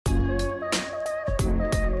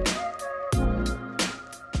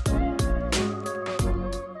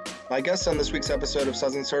My guest on this week's episode of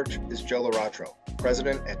Suds Search is Joe Laratro,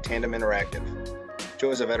 president at Tandem Interactive.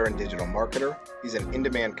 Joe is a veteran digital marketer, he's an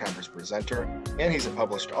in-demand conference presenter, and he's a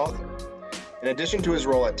published author. In addition to his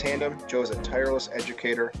role at Tandem, Joe is a tireless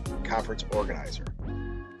educator and conference organizer.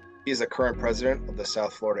 He is the current president of the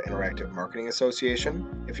South Florida Interactive Marketing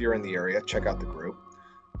Association. If you're in the area, check out the group.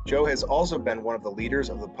 Joe has also been one of the leaders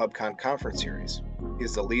of the PubCon conference series. He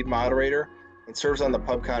is the lead moderator and serves on the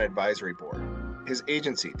PubCon advisory board. His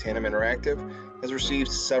agency, Tandem Interactive, has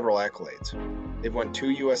received several accolades. They've won 2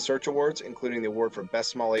 U.S. Search Awards, including the award for Best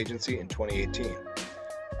Small Agency in 2018.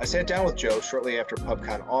 I sat down with Joe shortly after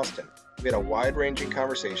PubCon Austin. We had a wide-ranging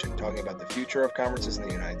conversation talking about the future of conferences in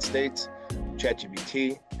the United States,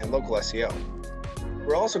 ChatGPT, and local SEO.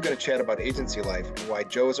 We're also going to chat about agency life and why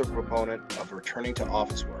Joe is a proponent of returning to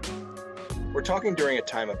office work. We're talking during a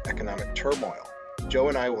time of economic turmoil. Joe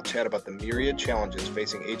and I will chat about the myriad challenges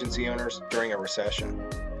facing agency owners during a recession.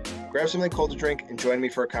 Grab something cold to drink and join me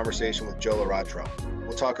for a conversation with Joe Laratro.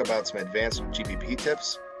 We'll talk about some advanced GPP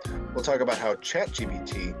tips. We'll talk about how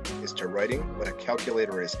ChatGPT is to writing what a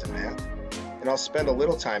calculator is to math. And I'll spend a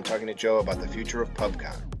little time talking to Joe about the future of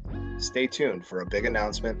PubCon. Stay tuned for a big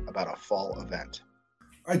announcement about a fall event.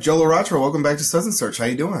 All right, Joe Laratro, welcome back to Suds Search. How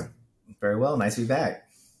you doing? Very well. Nice to be back.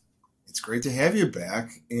 It's great to have you back,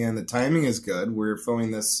 and the timing is good. We're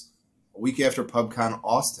filming this a week after PubCon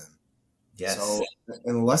Austin. Yes. So,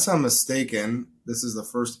 unless I'm mistaken, this is the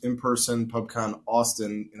first in-person PubCon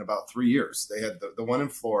Austin in about 3 years. They had the one in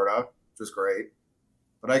Florida, which was great.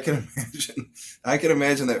 But I can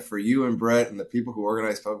imagine that for you and Brett and the people who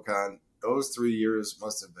organized PubCon, those 3 years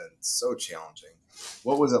must have been so challenging.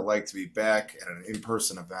 What was it like to be back at an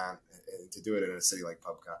in-person event and to do it in a city like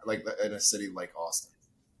PubCon, like in a city like Austin?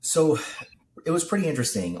 So it was pretty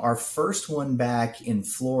interesting. Our first one back in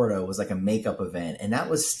Florida was like a makeup event, and that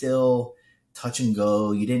was still touch and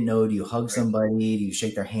go. You didn't know, do you hug somebody? Do you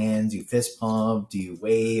shake their hands? Do you fist pump? Do you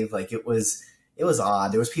wave? Like it was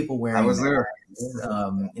odd. There was people wearing. I was there.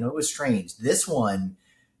 It was strange. This one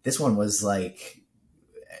was like,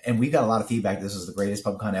 and we got a lot of feedback. This was the greatest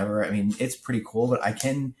PubCon ever. I mean, it's pretty cool, but I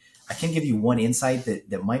can give you one insight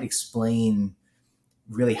that might explain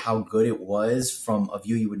really how good it was from a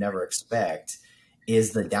view you would never expect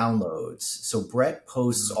is the downloads. So Brett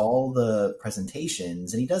posts all the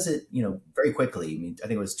presentations and he does it, very quickly. I mean, I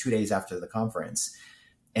think it was 2 days after the conference.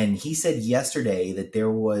 And he said yesterday that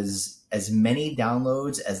there was as many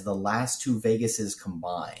downloads as the last 2 Vegases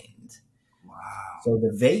combined. Wow. So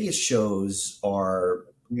the Vegas shows are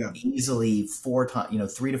easily 3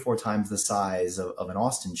 to 4 times the size of an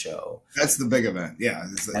Austin show. That's the big event. Yeah.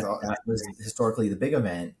 That was historically the big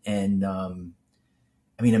event. And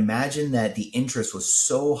imagine that the interest was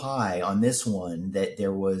so high on this one that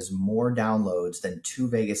there was more downloads than 2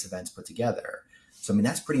 Vegas events put together. So,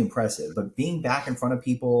 that's pretty impressive. But being back in front of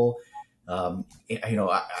people, I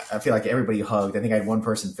feel like everybody hugged. I think I had one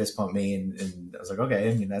person fist pump me and I was like,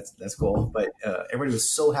 okay, that's cool. But everybody was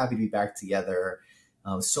so happy to be back together.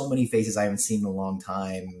 So many faces I haven't seen in a long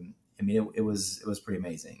time. It was pretty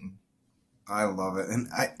amazing. I love it. And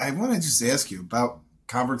I want to just ask you about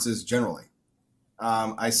conferences generally.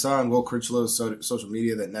 I saw on Will Critchlow's social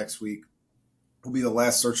media that next week will be the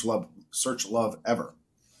last Search Love ever.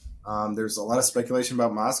 There's a lot of speculation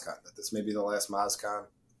about MozCon, that this may be the last MozCon.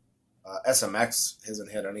 SMX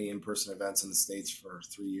hasn't had any in-person events in the States for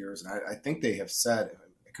 3 years. And I think they have said,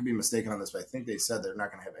 I could be mistaken on this, but I think they said they're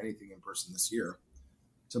not going to have anything in person this year.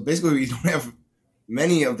 So basically, we don't have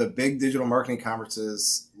many of the big digital marketing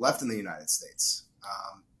conferences left in the United States.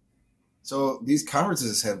 So these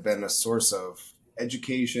conferences have been a source of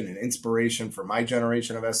education and inspiration for my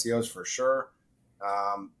generation of SEOs for sure.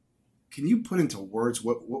 Can you put into words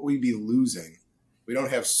what we'd be losing? We don't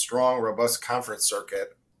have strong, robust conference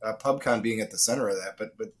circuit. PubCon being at the center of that,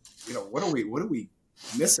 but what are we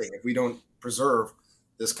missing if we don't preserve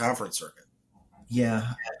this conference circuit?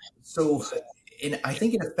 Yeah. So. And I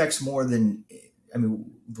think it affects more than,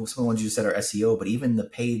 some of the ones you just said are SEO, but even the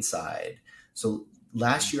paid side. So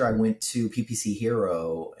last year I went to PPC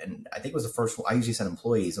Hero, and I think it was the first one. I usually send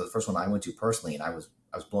employees. So the first one I went to personally, and I was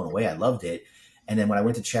blown away. I loved it. And then when I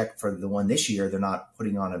went to check for the one this year, they're not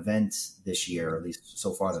putting on events this year, or at least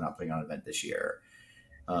so far they're not putting on an event this year.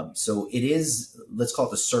 So it is, let's call it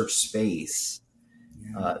the search space.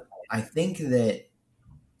 I think that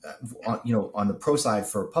on the pro side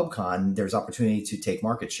for PubCon, there's opportunity to take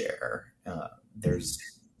market share. There's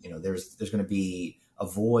going to be a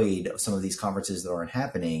void of some of these conferences that aren't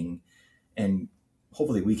happening, and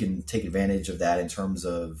hopefully we can take advantage of that in terms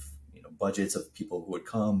of budgets of people who would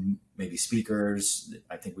come, maybe speakers.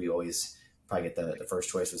 I think we always probably get the first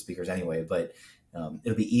choice with speakers anyway, but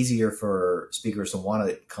It'll be easier for speakers to want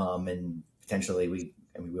to come, and potentially we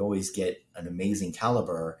always get an amazing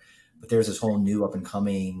caliber, but there's this whole new up and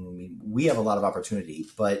coming. I mean, we have a lot of opportunity,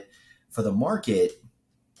 but for the market,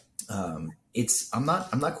 I'm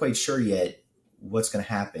not quite sure yet what's going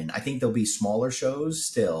to happen. I think there'll be smaller shows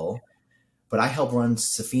still, but I help run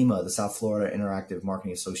SFIMA, the South Florida Interactive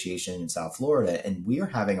Marketing Association in South Florida, and we are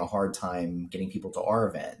having a hard time getting people to our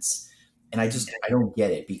events. And I don't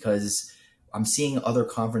get it, because I'm seeing other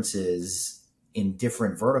conferences in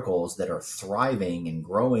different verticals that are thriving and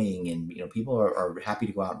growing, and people are happy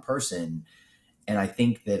to go out in person. And I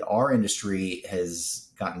think that our industry has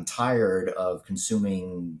gotten tired of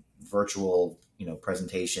consuming virtual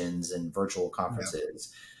presentations and virtual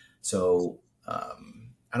conferences. Yeah. So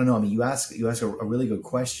I don't know. I mean, you ask a really good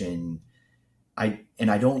question.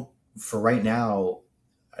 For right now,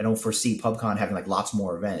 I don't foresee PubCon having like lots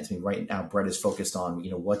more events. I mean, right now Brett is focused on,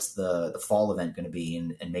 what's the fall event going to be,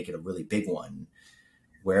 and make it a really big one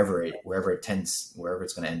wherever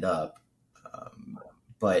it's going to end up.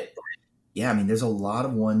 But yeah, I mean, there's a lot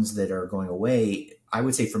of ones that are going away. I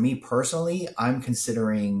would say for me personally, I'm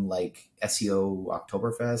considering like SEO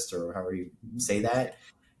Oktoberfest, or however you say that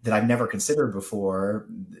I've never considered before.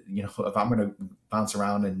 If I'm going to bounce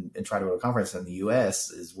around and try to go to a conference in the US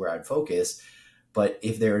is where I'd focus. But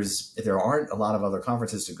if there aren't a lot of other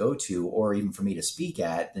conferences to go to, or even for me to speak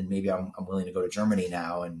at, then maybe I'm willing to go to Germany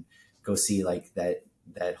now and go see like that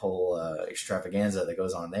whole extravaganza that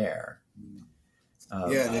goes on there.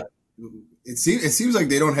 It seems like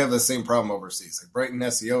they don't have the same problem overseas. Like Brighton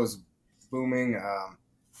SEO is booming.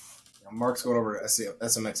 Mark's going over to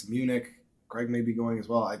SMX Munich. Greg may be going as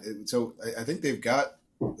well. I think they've got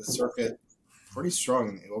the circuit pretty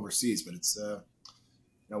strong overseas, but it's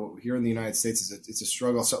here in the United States it's a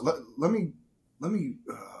struggle. So let me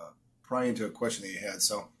pry into a question that you had.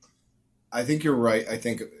 So I think you're right. I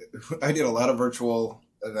think I did a lot of virtual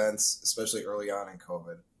events, especially early on in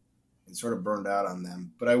COVID, and sort of burned out on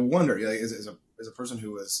them. But I wonder, as a person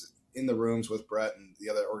who was in the rooms with Brett and the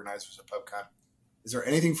other organizers of PubCon, is there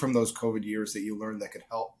anything from those COVID years that you learned that could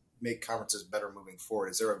help make conferences better moving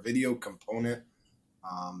forward? Is there a video component,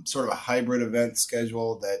 sort of a hybrid event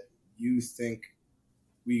schedule that you think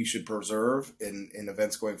we should preserve in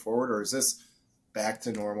events going forward? Or is this back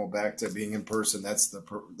to normal, back to being in person? That's the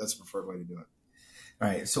preferred way to do it. All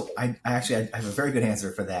right. So I have a very good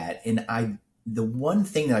answer for that. And the one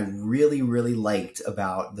thing that I really, really liked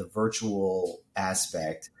about the virtual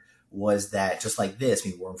aspect was that, just like this,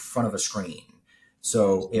 we're in front of a screen.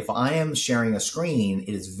 So if I am sharing a screen,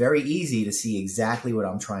 it is very easy to see exactly what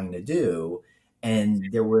I'm trying to do. And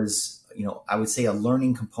there was, I would say, a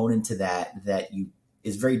learning component to that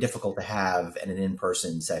is very difficult to have in an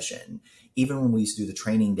in-person session. Even when we used to do the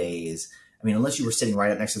training days, unless you were sitting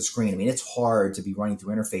right up next to the screen, it's hard to be running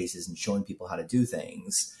through interfaces and showing people how to do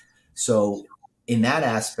things. So in that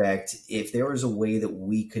aspect, if there was a way that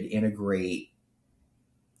we could integrate,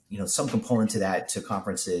 some component to that to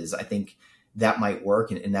conferences, I think that might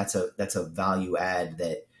work. And that's a value add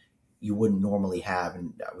that you wouldn't normally have.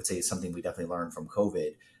 And I would say it's something we definitely learned from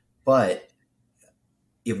COVID. But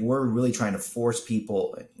if we're really trying to force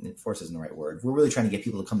people, force isn't the right word, we're really trying to get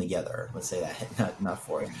people to come together. Let's say that, not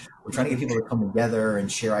for it. We're trying to get people to come together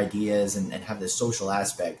and share ideas and have this social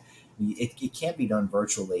aspect. It can't be done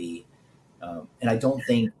virtually. And I don't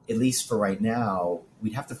think, at least for right now,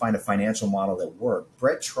 we'd have to find a financial model that worked.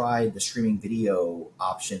 Brett tried the streaming video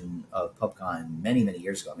option of PubCon many, many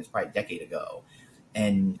years ago. It's probably a decade ago.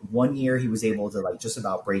 And one year he was able to just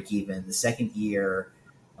about break even. The second year,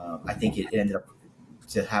 I think it ended up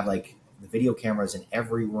to have the video cameras in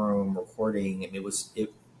every room recording.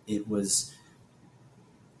 It was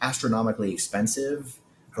astronomically expensive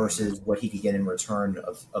versus what he could get in return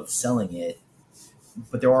of selling it.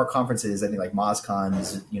 But there are conferences, I think, like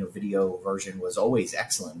MozCon's, video version was always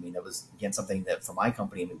excellent. That was, again, something that for my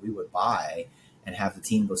company, we would buy and have the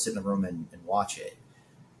team go sit in the room and watch it.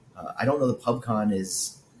 I don't know the PubCon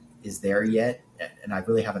is there yet, and I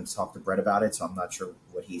really haven't talked to Brett about it, so I'm not sure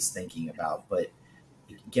what he's thinking about. But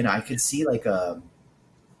again, I could see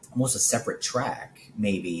almost a separate track,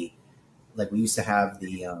 maybe. Like we used to have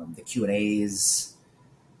the Q&As,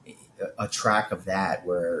 a track of that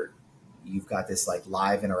where you've got this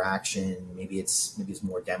live interaction. Maybe it's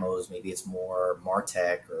more demos, maybe it's more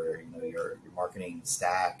MarTech or your marketing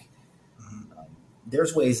stack. Mm-hmm.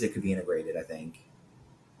 There's ways that could be integrated, I think.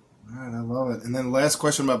 All right, I love it. And then last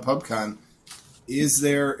question about PubCon.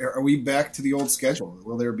 Are we back to the old schedule?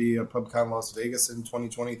 Will there be a PubCon Las Vegas in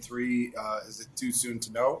 2023? Is it too soon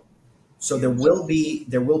to know? So there will be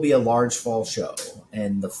a large fall show,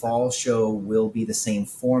 and the fall show will be the same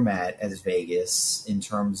format as Vegas in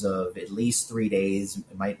terms of at least 3 days.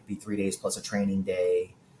 It might be 3 days plus a training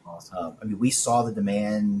day. Awesome. I mean, we saw the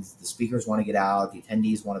demand. The speakers want to get out. The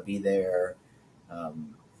attendees want to be there.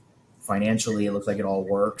 Financially, it looks like it all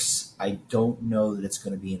works. I don't know that it's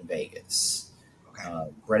going to be in Vegas. Okay.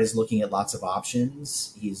 Brett is looking at lots of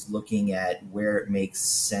options. He's looking at where it makes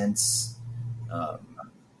sense.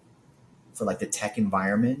 For like the tech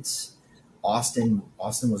environment, Austin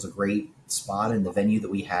was a great spot, and the venue that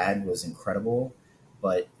we had was incredible.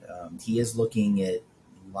 But he is looking at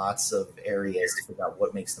lots of areas to figure out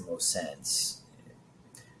what makes the most sense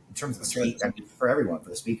in terms of for everyone, for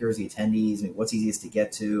the speakers, the attendees. I mean, what's easiest to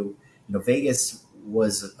get to? You know, Vegas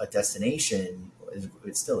was a destination.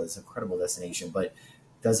 It still is an incredible destination, but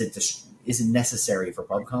is it necessary for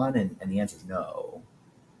PubCon? And the answer is no.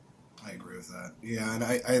 I agree with that. Yeah, and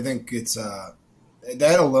I think it's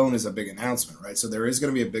that alone is a big announcement, right? So there is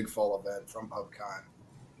going to be a big fall event from PubCon.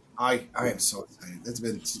 I am so excited. It's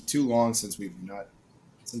been too long since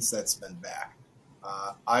that's been back.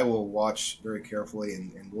 I will watch very carefully,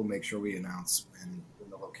 and we'll make sure we announce when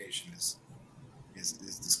the location is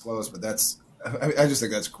disclosed. But I just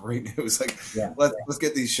think that's great news. Like, let's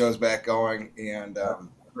get these shows back going, and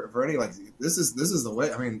for any this is the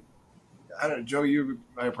way. I mean, I don't know, Joe, you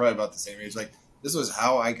are probably about the same age. Like, this was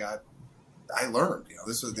how I learned. You know,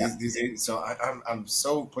 this was these. So I'm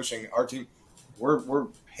so pushing our team. We're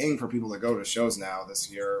paying for people to go to shows now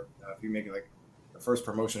this year. If you make it like the first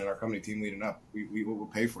promotion in our company, team leading up, we will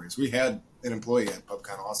pay for you. So we had an employee at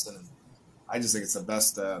PubCon Austin, and I just think it's the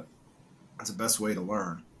best. It's the best way to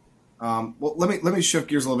learn. Well, let me shift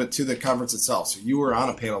gears a little bit to the conference itself. So you were on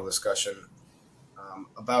a panel discussion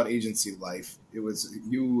about agency life. It was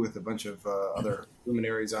you with a bunch of other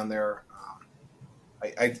luminaries on there.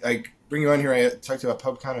 I bring you on here. I talked about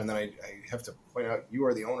PubCon, and then I have to point out you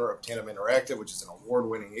are the owner of Tandem Interactive, which is an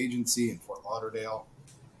award-winning agency in Fort Lauderdale.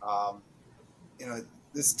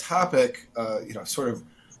 This topic, sort of,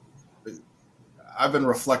 I've been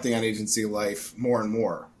reflecting on agency life more and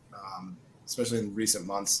more, especially in recent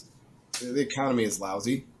months. The economy is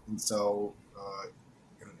lousy, and so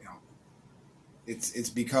it's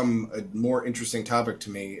become a more interesting topic to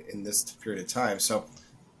me in this period of time. So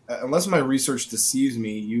unless my research deceives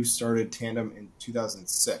me, you started Tandem in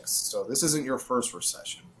 2006. So this isn't your first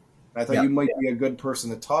recession. And I thought you might be a good person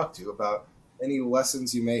to talk to about any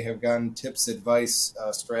lessons you may have gotten, tips, advice,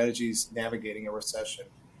 strategies navigating a recession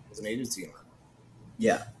as an agency owner.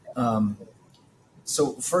 Yeah.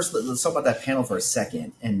 So first, let's talk about that panel for a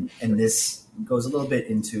second. And this goes a little bit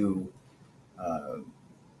into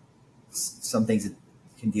some things that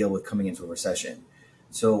can deal with coming into a recession.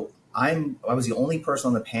 So I was the only person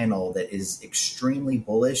on the panel that is extremely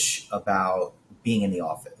bullish about being in the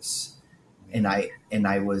office. And I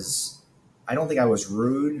don't think I was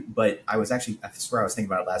rude, but I swear I was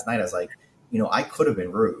thinking about it last night. I was like, I could have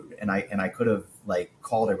been rude, and I could have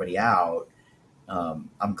called everybody out.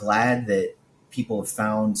 I'm glad that people have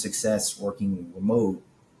found success working remote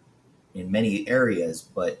in many areas,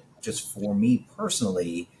 but just for me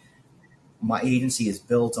personally, my agency is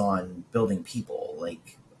built on building people.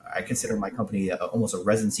 Like, I consider my company almost a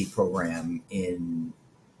residency program in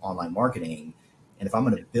online marketing. And if I'm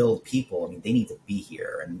going to build people, I mean, they need to be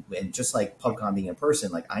here. And just like PubCon being in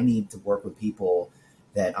person, I need to work with people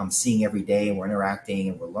that I'm seeing every day, and we're interacting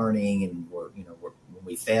and we're learning, and when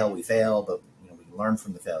we fail, but we learn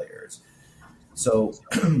from the failures. So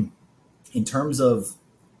in terms of,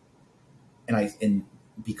 and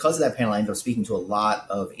because of that panel, I ended up speaking to a lot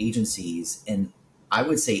of agencies, and I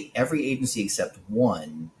would say every agency except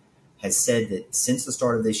one has said that since the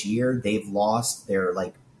start of this year, they've lost their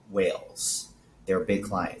whales, their big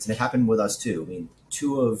clients. And it happened with us too. I mean,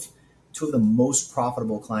 two of the most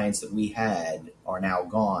profitable clients that we had are now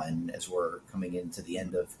gone as we're coming into the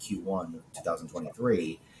end of Q1 of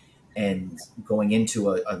 2023 and going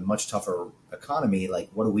into a much tougher economy.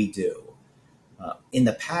 What do we do? In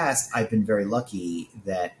the past, I've been very lucky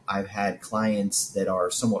that I've had clients that are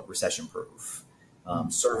somewhat recession proof.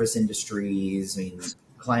 Service industries,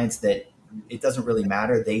 clients that it doesn't really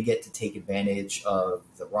matter. They get to take advantage of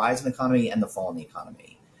the rise in the economy and the fall in the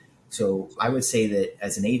economy. So I would say that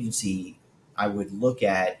as an agency, I would look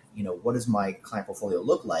at, what does my client portfolio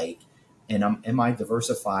look like? And am I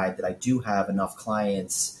diversified that I do have enough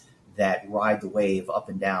clients that ride the wave up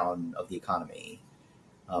and down of the economy?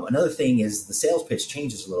 Another thing is the sales pitch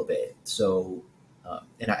changes a little bit. So,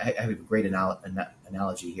 and I have a great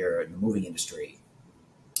analogy here in the moving industry.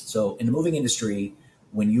 So in the moving industry,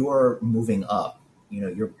 when you're moving up,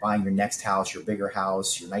 you're buying your next house, your bigger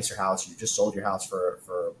house, your nicer house, you just sold your house for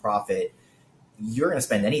a profit, you're going to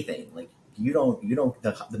spend anything. Like you don't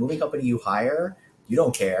the moving company you hire, you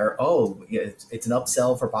don't care. Oh, it's an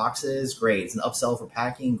upsell for boxes, great. It's an upsell for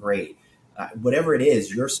packing, great. Whatever it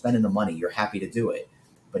is, you're spending the money. You're happy to do it.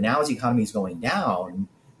 But now as the economy is going down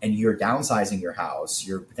and you're downsizing your house,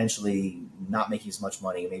 you're potentially not making as much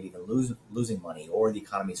money, maybe even losing money, or the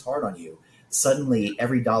economy is hard on you. Suddenly,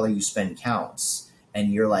 every dollar you spend counts.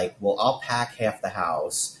 And you're like, well, I'll pack half the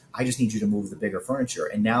house. I just need you to move the bigger furniture.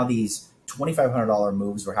 And now these $2,500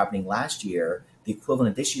 moves were happening last year. The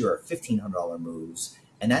equivalent this year are $1,500 moves.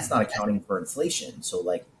 And that's not accounting for inflation. So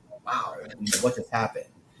like, wow, what just happened?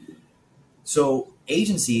 So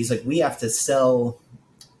agencies, like we have to sell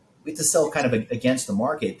kind of against the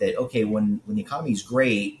market that, okay, when the economy is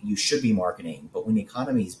great, you should be marketing. But when the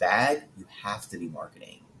economy is bad, you have to be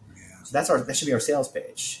marketing. Yeah. So that should be our sales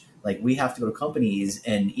pitch. Like we have to go to companies,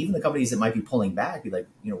 and even the companies that might be pulling back, be like,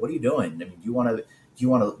 what are you doing? I mean, do you want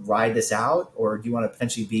to ride this out, or do you want to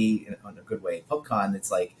potentially be in a good way? PubCon,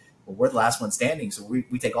 it's like, well, we're the last one standing, so we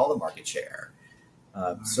take all the market share.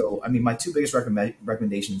 So, I mean, my two biggest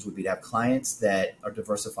recommendations would be to have clients that are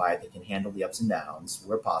diversified, that can handle the ups and downs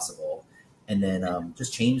where possible, and then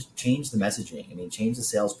just change the messaging. I mean, change the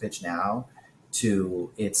sales pitch now to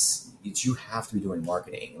it's you have to be doing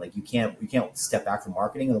marketing. Like you can't step back from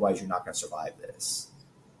marketing, otherwise you're not going to survive this.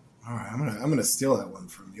 All right, I'm gonna steal that one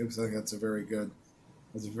from you because I think that's a very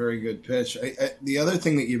good pitch. The other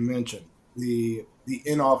thing that you mentioned, the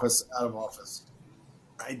in office, out of office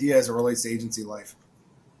idea as it relates to agency life.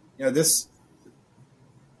 This,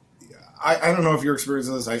 I don't know if you're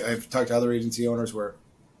experiencing this. I've talked to other agency owners where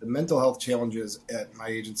the mental health challenges at my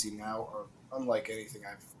agency now are unlike anything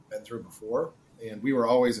I've been through before. And we were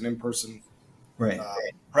always an in-person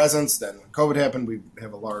presence. Then when COVID happened, we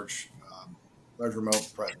have a large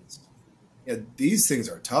remote presence. Yeah, these things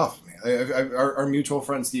are tough, man. Our mutual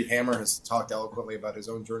friend Steve Hammer has talked eloquently about his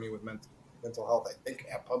own journey with mental health, I think,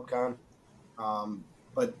 at PubCon.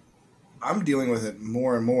 But I'm dealing with it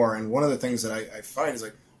more and more. And one of the things that I find is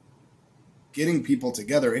like getting people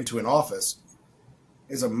together into an office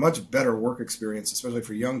is a much better work experience, especially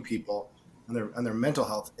for young people and their mental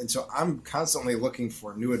health. And so I'm constantly looking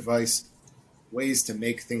for new advice, ways to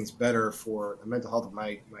make things better for the mental health of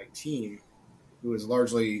my team, who is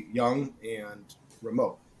largely young and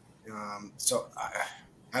remote. So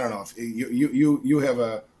I don't know if you have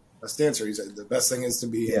a stance here. The best thing is to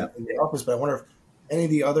be in the office, but I wonder if any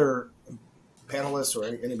of the other panelists or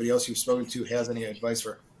anybody else you've spoken to has any advice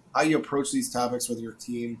for how you approach these topics with your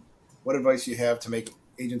team, what advice you have to make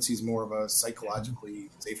agencies more of a psychologically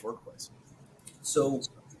safe workplace. So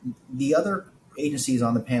the other agencies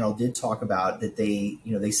on the panel did talk about that they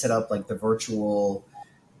set up like the virtual,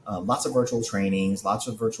 lots of virtual trainings, lots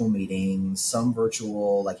of virtual meetings, some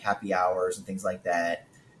virtual like happy hours and things like that.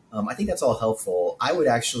 I think that's all helpful. I would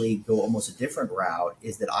actually go almost a different route,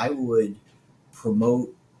 is that I would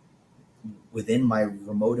promote within my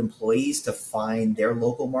remote employees to find their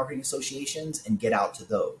local marketing associations and get out to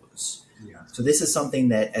those. Yeah. So this is something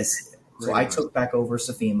that I took back over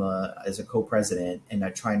Safima as a co-president, and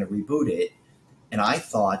I'm trying to reboot it. And I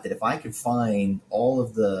thought that if I could find all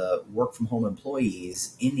of the work from home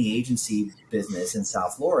employees in the agency business in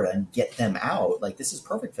South Florida and get them out, like this is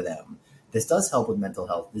perfect for them. This does help with mental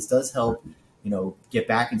health. This does help, get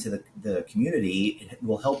back into the community. It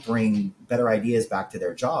will help bring better ideas back to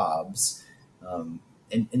their jobs,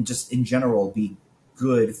 and just in general be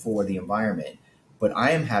good for the environment. But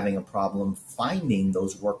I am having a problem finding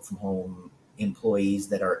those work from home employees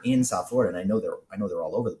that are in South Florida, and I know they're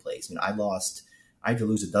all over the place. I mean, I had to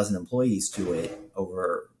lose a dozen employees to it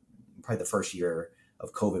over probably the first year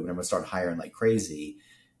of COVID when everyone started hiring like crazy.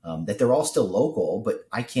 That they're all still local, but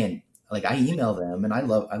I can't. Like I email them, and I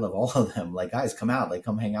love all of them. Like, guys, come out, like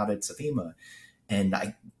come hang out at Safima, and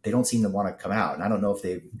they don't seem to want to come out. And I don't know if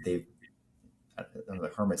they've I don't know,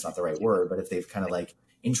 hermit's not the right word, but if they've kind of like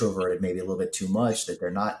introverted maybe a little bit too much, that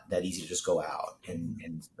they're not that easy to just go out and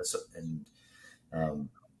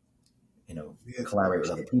collaborate with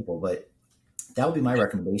other people. But that would be my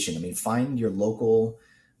recommendation. I mean, find your local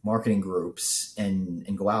marketing groups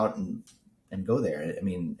and go out and go there. I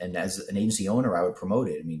mean, and as an agency owner, I would promote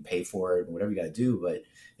it. I mean, pay for it, whatever you got to do, but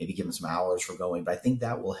maybe give them some hours for going. But I think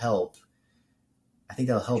that will help. I think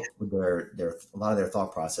that'll help with their a lot of their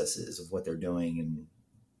thought processes of what they're doing and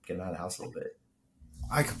get them out of the house a little bit.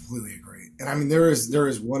 I completely agree. And I mean, there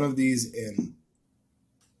is one of these in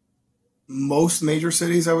most major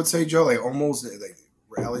cities, I would say, Joe.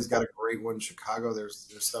 Raleigh's got a great one. Chicago,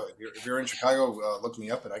 there's stuff. If you're in Chicago, look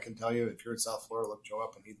me up, and I can tell you. If you're in South Florida, look Joe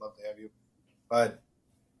up, and he'd love to have you. But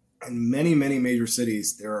in many, many major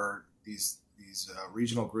cities, there are these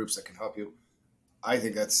regional groups that can help you. I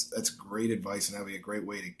think that's great advice, and that'd be a great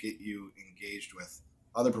way to get you engaged with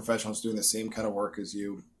other professionals doing the same kind of work as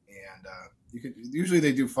you. And you could usually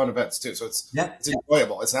they do fun events too, so it's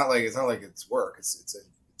enjoyable. It's not like it's work. It's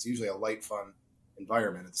usually a light, fun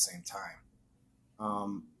environment at the same time.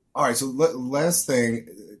 All right, so last thing,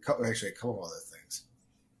 actually a couple of other things.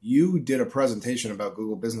 You did a presentation about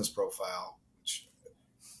Google Business Profile, which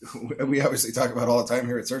we obviously talk about all the time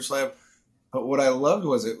here at Search Lab. But what I loved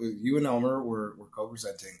was you and Elmer were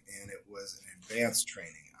co-presenting, and it was an advanced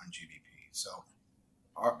training on GBP. So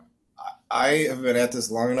I have been at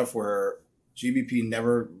this long enough where GBP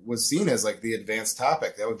never was seen as like the advanced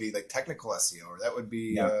topic. That would be like technical SEO, or that would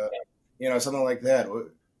be something like that.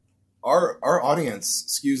 Our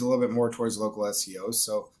audience skews a little bit more towards local SEO.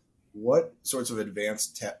 So what sorts of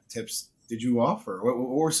advanced tips did you offer? What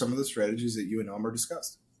were some of the strategies that you and Elmer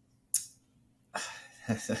discussed?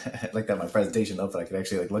 I like that my presentation up, but I could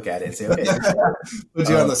actually look at it and say, okay. Put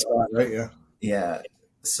you on the spot, right? Yeah. Yeah.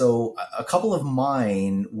 So a couple of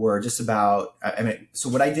mine were just about, so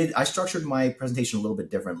what I did, I structured my presentation a little bit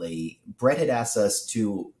differently. Brett had asked us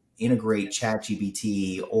to integrate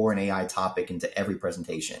ChatGPT or an AI topic into every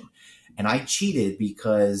presentation. And I cheated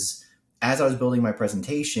because as I was building my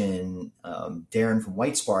presentation, Darren from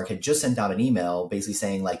White Spark had just sent out an email basically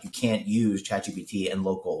saying you can't use ChatGPT and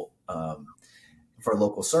for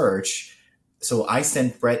local search. So I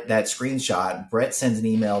sent Brett that screenshot. Brett sends an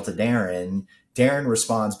email to Darren. Darren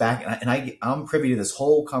responds back, and I'm privy to this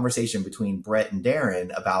whole conversation between Brett and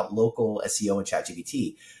Darren about local SEO and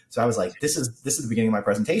ChatGPT. So I was like, this is the beginning of my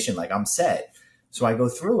presentation. I'm set. So I go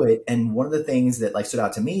through it, and one of the things that stood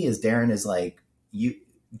out to me is Darren is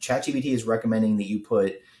ChatGPT is recommending that you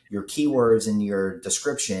put your keywords in your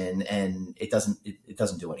description, and it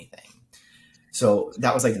doesn't do anything. So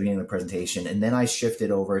that was the beginning of the presentation. And then I shifted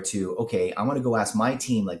over to, okay, I'm going to go ask my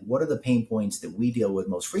team, what are the pain points that we deal with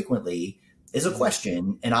most frequently is a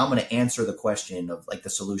question. And I'm going to answer the question of the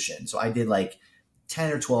solution. So I did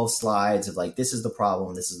 10 or 12 slides of this is the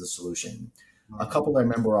problem. This is the solution. A couple I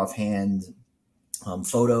remember offhand,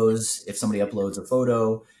 photos. If somebody uploads a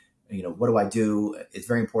photo, what do I do? It's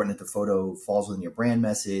very important that the photo falls within your brand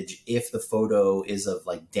message. If the photo is of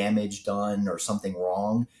damage done or something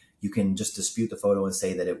wrong, you can just dispute the photo and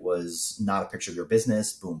say that it was not a picture of your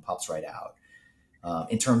business. Boom, pops right out.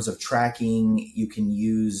 In terms of tracking, you can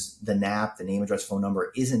use the NAP, the name, address, phone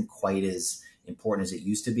number isn't quite as important as it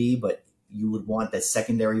used to be, but you would want that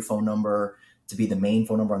secondary phone number to be the main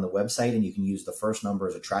phone number on the website, and you can use the first number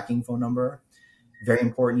as a tracking phone number. Very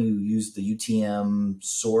important you use the UTM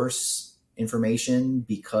source information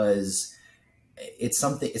because it's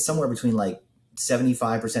somewhere between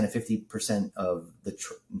 75% and 50% of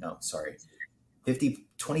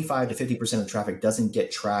 25 to 50% of the traffic doesn't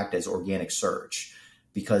get tracked as organic search,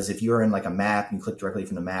 because if you're in a map and you click directly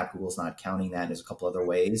from the map, Google's not counting that. There's a couple other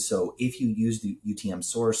ways. So if you use the UTM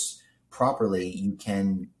source properly, you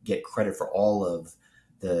can get credit for all of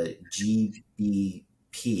the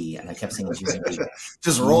GBP. And I kept saying GBP.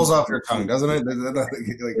 Just rolls off your tongue, doesn't it?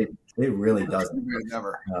 It really doesn't.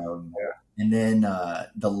 Never. And then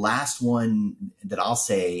the last one that I'll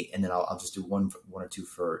say, and then I'll just do one or two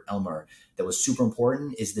for Elmer, that was super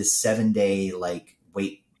important is this 7-day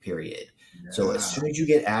wait period. Yeah. So as soon as you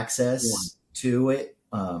get access to it,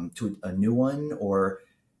 to a new one,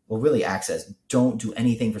 really access, don't do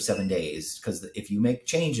anything for 7 days, because if you make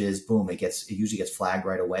changes, boom, it usually gets flagged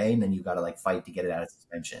right away, and then you've got to fight to get it out of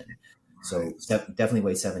suspension. Right. So definitely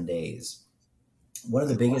wait 7 days. One of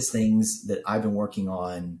the biggest things that I've been working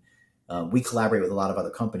on, we collaborate with a lot of other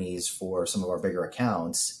companies for some of our bigger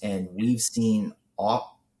accounts, and we've seen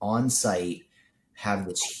on-site have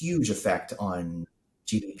this huge effect on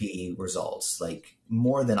GBP results,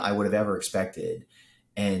 more than I would have ever expected.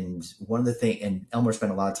 And one of the things, and Elmer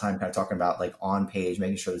spent a lot of time kind of talking about on page,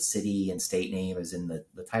 making sure the city and state name is in the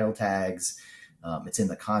title tags, it's in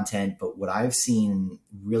the content. But what I've seen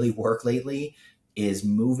really work lately is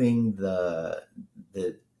moving the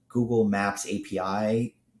Google Maps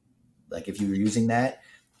API, if you were using that,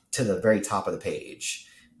 to the very top of the page.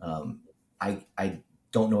 I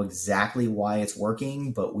don't know exactly why it's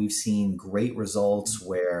working, but we've seen great results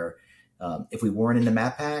where if we weren't in the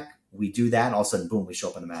map pack, we do that, and all of a sudden, boom, we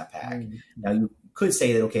show up in the map pack. Mm-hmm. Now, you could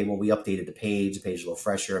say that, okay, well, we updated the page is a little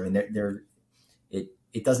fresher. I mean,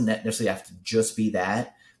 it doesn't necessarily have to just be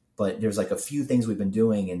that, but there's a few things we've been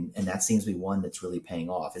doing, and that seems to be one that's really paying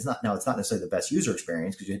off. It's not necessarily the best user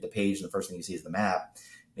experience, because you hit the page and the first thing you see is the map.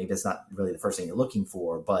 Maybe that's not really the first thing you're looking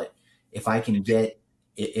for, but if I can get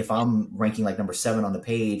if I'm ranking like number 7 on the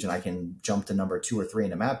page and I can jump to number 2 or 3 in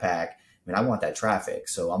the map pack, I mean, I want that traffic.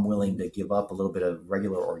 So I'm willing to give up a little bit of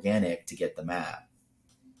regular organic to get the map.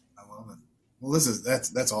 I love it. Well,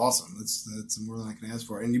 that's awesome. That's more than I can ask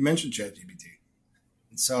for. And you mentioned ChatGPT.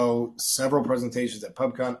 And so several presentations at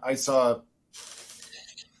PubCon. I saw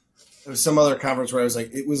there was some other conference where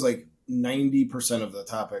it was like 90% of the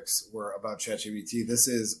topics were about ChatGPT. This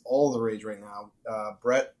is all the rage right now.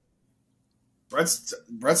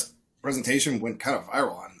 Brett's presentation went kind of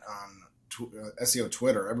viral on SEO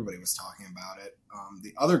Twitter. Everybody was talking about it.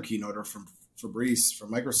 The other keynoter from Fabrice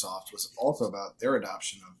from Microsoft was also about their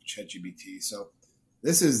adoption of ChatGPT. So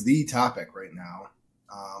this is the topic right now.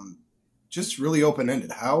 Just really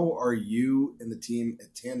open-ended. How are you and the team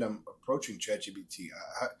at Tandem approaching ChatGPT?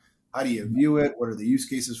 How do you view it? What are the use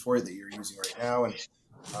cases for it that you're using right now? And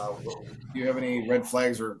do you have any red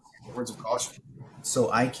flags or words of caution? So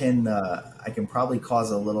I can probably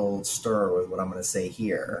cause a little stir with what I'm going to say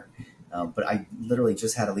here. But I literally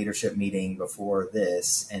just had a leadership meeting before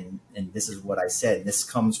this, and this is what I said. This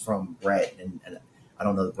comes from Brett, and I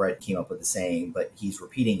don't know that Brett came up with the saying, but he's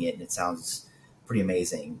repeating it, and it sounds pretty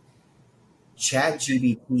amazing.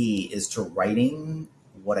 ChatGPT is to writing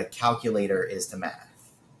what a calculator is to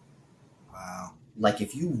math. Wow. Like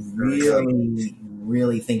if you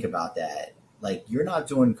really think about that, like you're not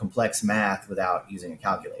doing complex math without using a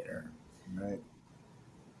calculator. Right.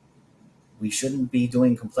 We shouldn't be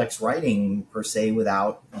doing complex writing per se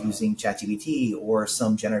without using ChatGPT or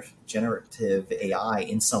some generative AI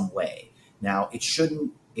in some way. Now, it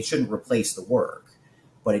shouldn't replace the work,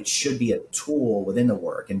 but it should be a tool within the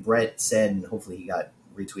work. And Brett said, and hopefully he got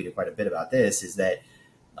retweeted quite a bit about this, is that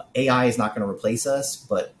AI is not going to replace us,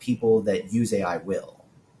 but people that use AI will.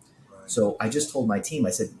 Right. So I just told my team, I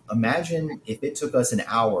said, imagine if it took us an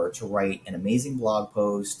hour to write an amazing blog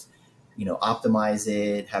post, optimize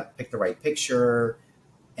it, pick the right picture,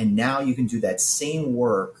 and now you can do that same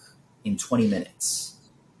work in 20 minutes.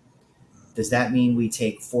 Does that mean we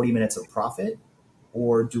take 40 minutes of profit,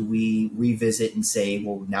 or do we revisit and say,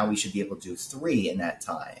 well, now we should be able to do 3 in that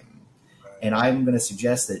time? And I'm going to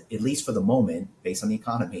suggest that, at least for the moment, based on the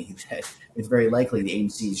economy, that it's very likely the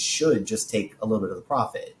agencies should just take a little bit of the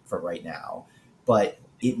profit for right now. But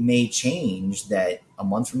it may change that a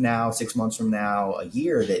month from now, 6 months from now, a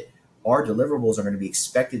year, that our deliverables are going to be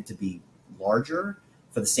expected to be larger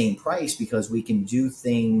for the same price, because we can do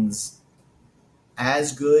things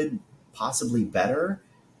as good, possibly better,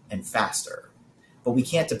 and faster. But we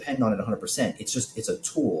can't depend on it 100%. It's a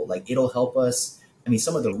tool. Like, it'll help us. I mean,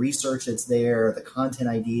 some of the research that's there, the content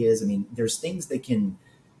ideas, I mean, there's things that can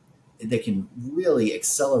really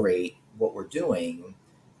accelerate what we're doing,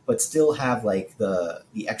 but still have like the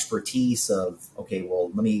expertise of, okay,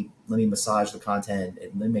 well, let me massage the content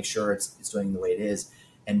and let me make sure it's doing the way it is.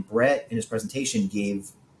 And Brett in his presentation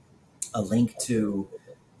gave a link to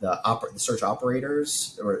the search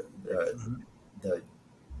operators, or the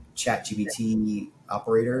ChatGPT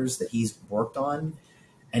operators that he's worked on.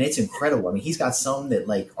 And it's incredible. I mean, he's got some that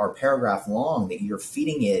like are paragraph long that you're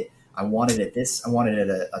feeding it. I want it at this. I want it at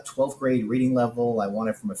a 12th grade reading level. I want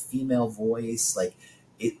it from a female voice. Like,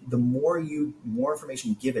 the more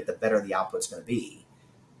information you give it, the better the output's going to be.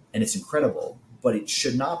 And it's incredible. But it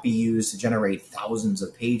should not be used to generate thousands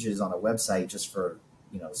of pages on a website just for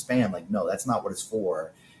spam. Like, no, that's not what it's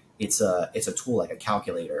for. It's a tool like a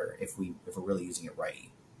calculator if we're really using it right.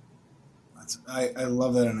 I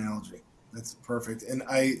love that analogy. That's perfect. And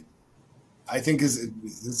I think this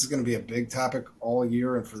is going to be a big topic all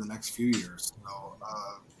year and for the next few years.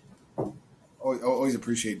 So always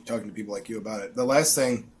appreciate talking to people like you about it. The last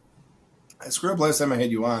thing, I screwed up last time I had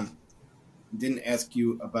you on. Didn't ask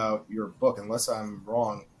you about your book. Unless I'm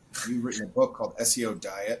wrong, you've written a book called SEO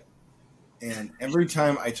Diet. And every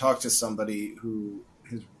time I talk to somebody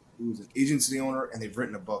who's an agency owner and they've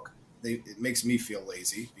written a book, it makes me feel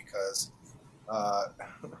lazy, because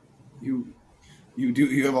you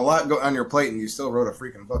have a lot on your plate and you still wrote a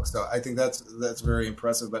freaking book. So I think that's very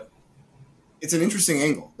impressive. But it's an interesting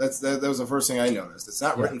angle. That was the first thing I noticed. It's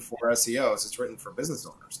not written for SEOs. It's written for business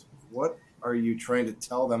owners. What are you trying to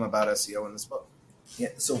tell them about SEO in this book? Yeah.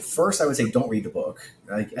 So first, I would say don't read the book.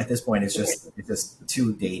 Like, at this point, it's just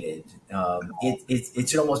too dated. It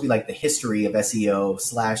should almost be like the history of SEO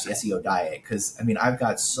 / SEO diet. Because I mean, I've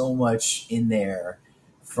got so much in there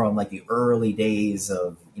from like the early days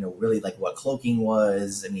of, really like what cloaking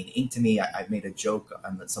was. I mean, ink to me, I made a joke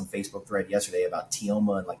on some Facebook thread yesterday about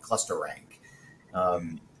Teoma and like cluster rank.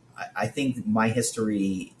 I think my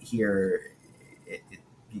history here, it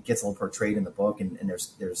gets a little portrayed in the book, and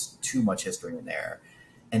there's too much history in there.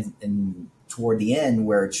 and toward the end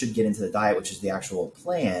where it should get into the diet, which is the actual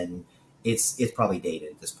plan, it's probably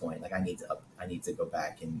dated at this point. Like I need to go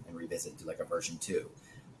back and revisit, do like a version 2.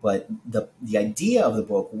 But the idea of the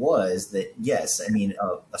book was that, yes, I mean,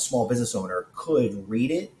 a small business owner could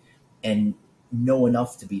read it and know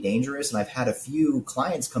enough to be dangerous. And I've had a few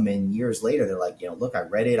clients come in years later. They're like, look, I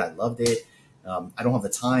read it. I loved it. I don't have the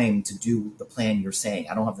time to do the plan you're saying.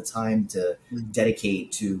 I don't have the time to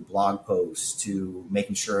dedicate to blog posts, to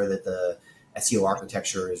making sure that the SEO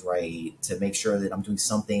architecture is right, to make sure that I'm doing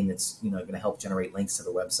something that's, going to help generate links to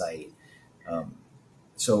the website.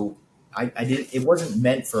 So I did. It wasn't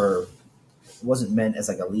meant as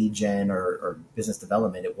like a lead gen or business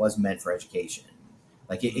development. It was meant for education.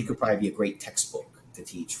 Like it could probably be a great textbook to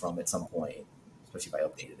teach from at some point, especially if I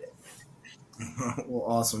updated it. Well,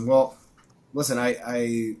 awesome. Well, listen,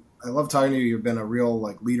 I love talking to you. You've been a real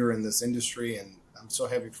like leader in this industry, and I'm so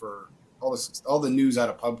happy for all the news out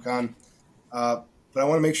of PubCon. But I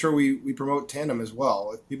want to make sure we promote Tandem as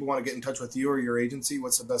well. If people want to get in touch with you or your agency,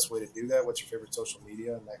 what's the best way to do that? What's your favorite social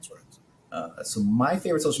media and that sort of thing? So my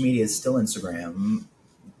favorite social media is still Instagram.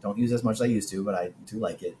 Don't use it as much as I used to, but I do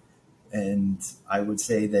like it. And I would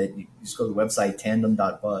say that you just go to the website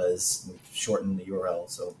tandem.buzz, shorten the URL,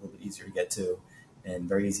 so a little bit easier to get to and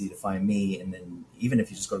very easy to find me. And then even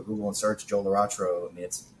if you just go to Google and search Joe Laratro, I mean,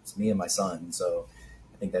 it's me and my son. So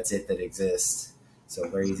I think that's it that exists. So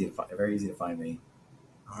very easy to find me.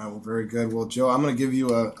 All right, well, very good. Well, Joe, I'm going to give you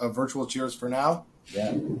a virtual cheers for now.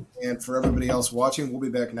 Yeah. And for everybody else watching, we'll be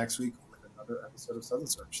back next week with another episode of Suds and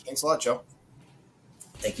Search. Thanks a lot, Joe.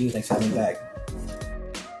 Thank you. Thanks for having me back.